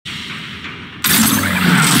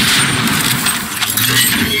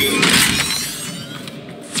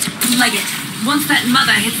Once that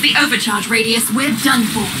mother hits the overcharge radius, we're done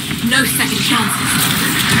for. No second chances.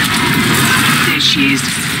 There she is.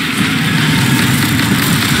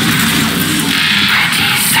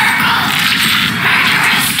 Pretty circle.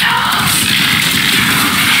 Murderous dolls.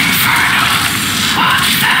 Inferno. Watch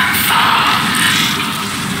them fall.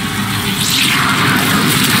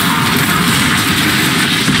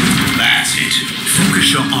 That's it.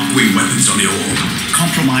 Focus your arc-wing weapons on the orb.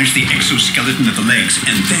 Compromise the exoskeleton of the legs,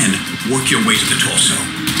 and then work your way to the torso.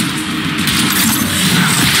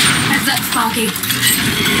 Heads up, Sparky.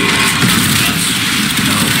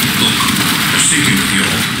 No, look. They're syncing with the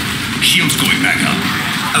orb. Shield's going back up.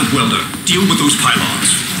 Outwelder, deal with those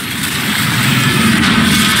pylons.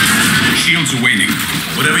 Shields are waning.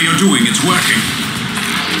 Whatever you're doing, it's working.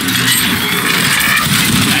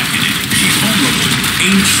 That did it. She's vulnerable.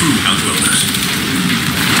 Aim true, Outwelders.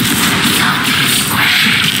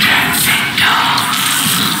 Dancing doll.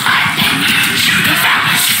 Lightning you to the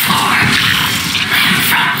valley's floor. Limb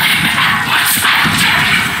from limb at once I'll tear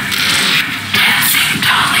you. Dancing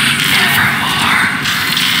dolly nevermore.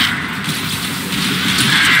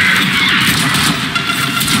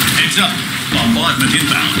 Heads up. Bombardment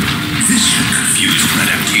inbound. This should confuse your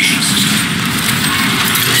adaptation system.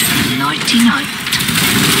 99.